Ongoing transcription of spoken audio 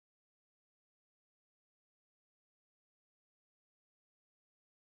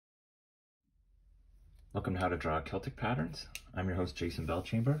Welcome to How to Draw Celtic Patterns. I'm your host, Jason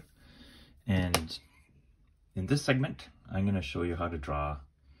Belchamber, and in this segment, I'm going to show you how to draw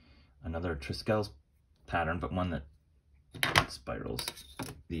another Triskele pattern, but one that spirals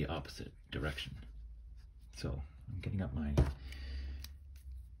the opposite direction. So I'm getting up my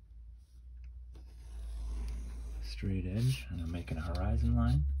straight edge, and I'm making a horizon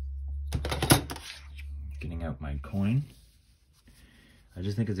line, getting out my coin. I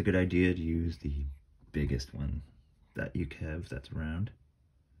just think it's a good idea to use the biggest one that you have that's round.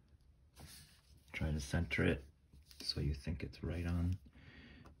 Try to center it so you think it's right on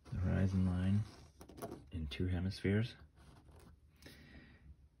the horizon line in two hemispheres.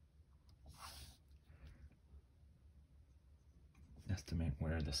 Estimate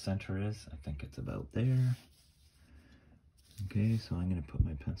where the center is. I think it's about there. Okay, so I'm going to put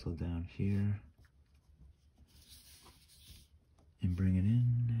my pencil down here and bring it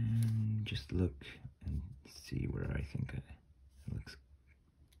in and just look and see where I think it looks.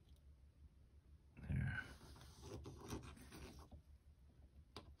 There.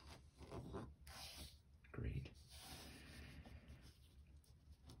 Great.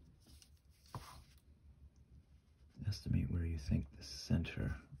 Estimate where you think the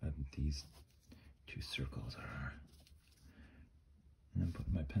center of these two circles are. And I'm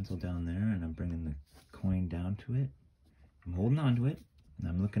putting my pencil down there and I'm bringing the coin down to it. I'm holding on to it and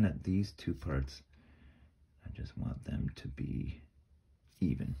I'm looking at these two parts. I just want them to be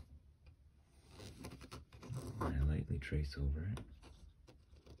even. I lightly trace over it.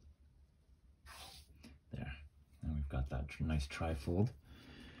 There. And we've got that nice trifold.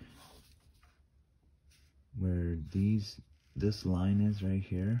 Where this line is right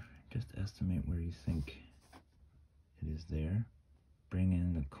here, just estimate where you think it is there. Bring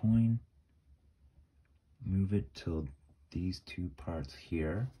in the coin. Move it till these two parts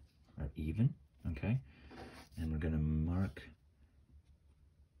here are even, okay? And we're gonna mark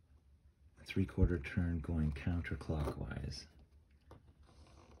a 3/4 turn going counterclockwise,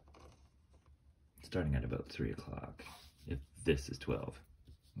 starting at about 3 o'clock, if this is 12.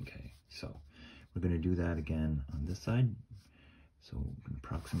 Okay, so we're gonna do that again on this side. So I'm gonna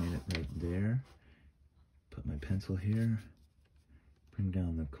approximate it right there. Put my pencil here, bring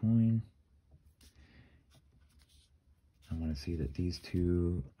down the coin. I want to see that these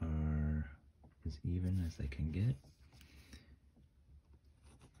two are as even as they can get.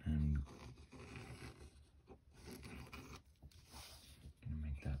 And I'm gonna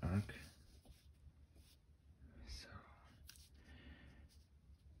make that arc. So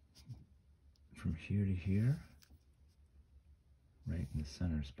from here to here, right in the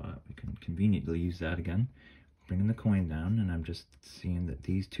center spot, we can conveniently use that again. Bringing the coin down, and I'm just seeing that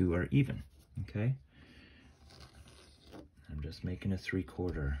these two are even, okay? I'm just making a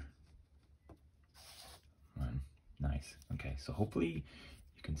 3/4 one. Nice. Okay, so hopefully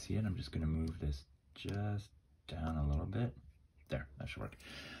you can see it. I'm just going to move this just down a little bit. There, that should work.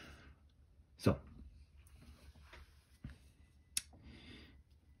 So,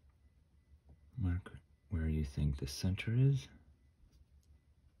 mark where you think the center is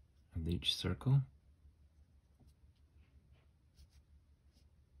of each circle.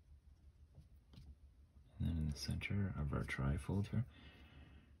 And then in the center of our trifold here.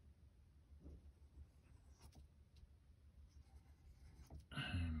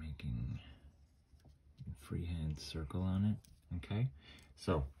 I'm making a freehand circle on it, okay?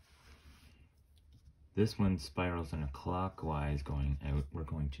 So, this one spirals in a clockwise going out. We're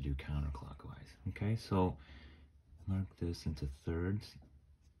going to do counterclockwise, okay? So, mark this into thirds.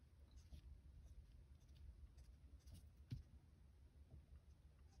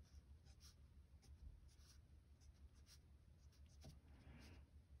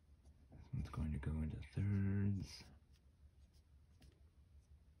 It's going to go into thirds.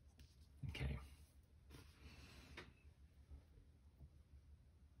 Okay.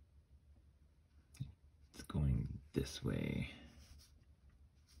 It's going this way.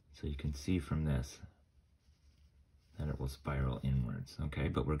 So you can see from this that it will spiral inwards, okay?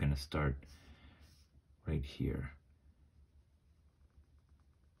 But we're going to start right here.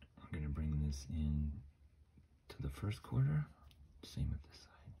 We're going to bring this in to the first quarter. Same with this side.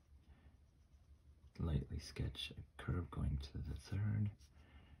 Lightly sketch a curve going to the third.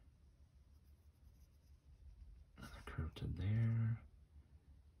 Another curve to there.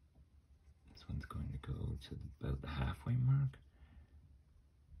 This one's going to go to about the halfway mark.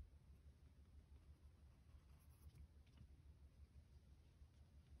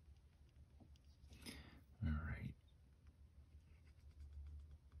 All right.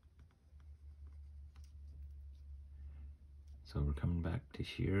 So we're coming back to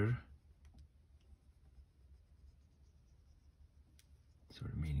here.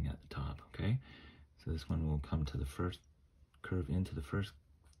 sort of meeting at the top, okay? So this one will come to the first, curve into the first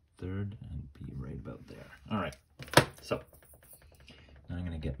third and be right about there. All right, so now I'm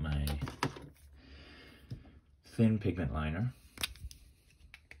gonna get my thin pigment liner.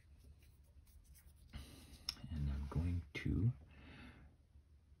 And I'm going to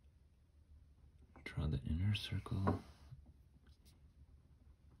draw the inner circle.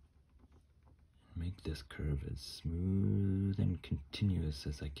 Make this curve as smooth and continuous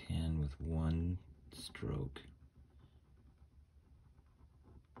as I can with one stroke.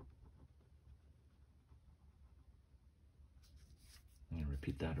 I'm going to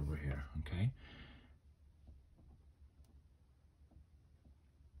repeat that over here, okay?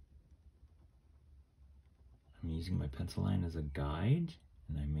 I'm using my pencil line as a guide,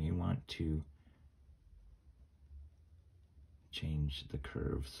 and I may want to change the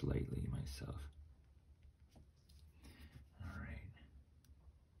curve slightly myself.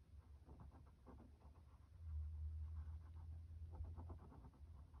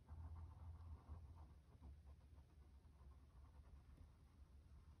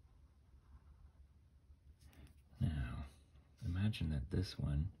 Now, imagine that this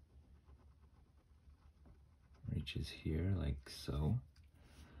one reaches here like so,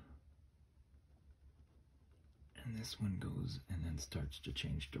 and this one goes and then starts to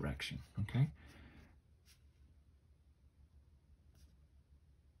change direction, okay?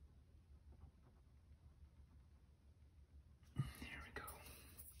 There we go.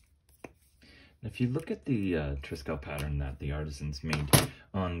 If you look at the Triskele pattern that the artisans made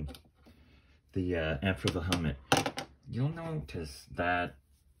on the Amfreville helmet, you'll notice that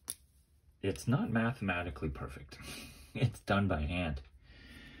it's not mathematically perfect. It's done by hand.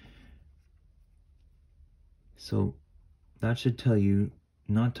 So that should tell you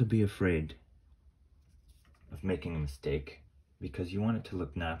not to be afraid of making a mistake, because you want it to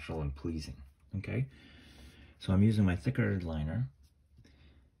look natural and pleasing, okay? So I'm using my thicker liner.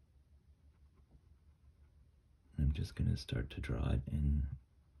 I'm just going to start to draw it in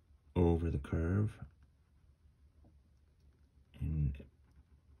over the curve. In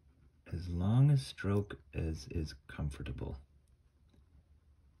as long a stroke as is comfortable.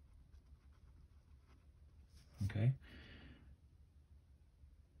 Okay?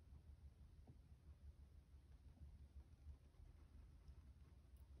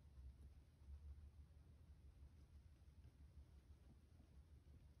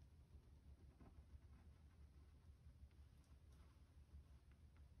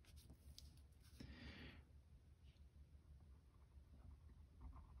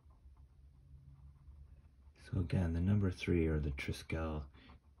 So again, the number 3, or the Triskele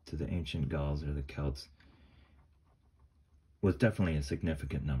to the ancient Gauls or the Celts, was definitely a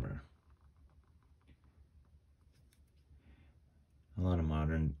significant number. A lot of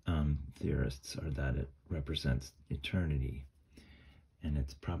modern theorists are that it represents eternity, and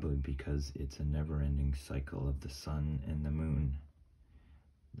it's probably because it's a never-ending cycle of the sun and the moon,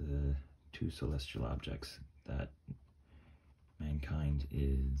 the two celestial objects that mankind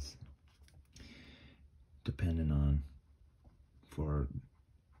is dependent on for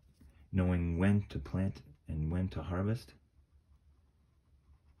knowing when to plant and when to harvest,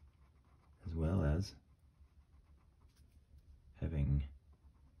 as well as having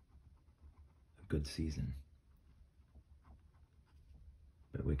a good season.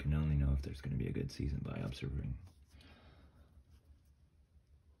 But we can only know if there's going to be a good season by observing.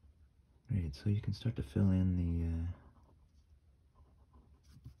 Right, so you can start to fill in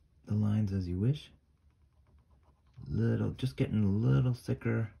the lines as you wish. Just getting a little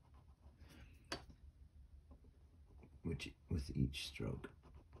thicker with each stroke.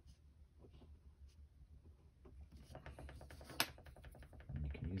 And you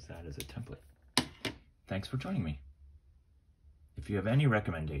can use that as a template. Thanks for joining me. If you have any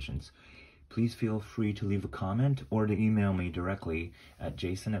recommendations, please feel free to leave a comment or to email me directly at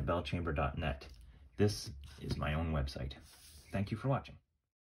jason@bellchamber.net. This is my own website. Thank you for watching.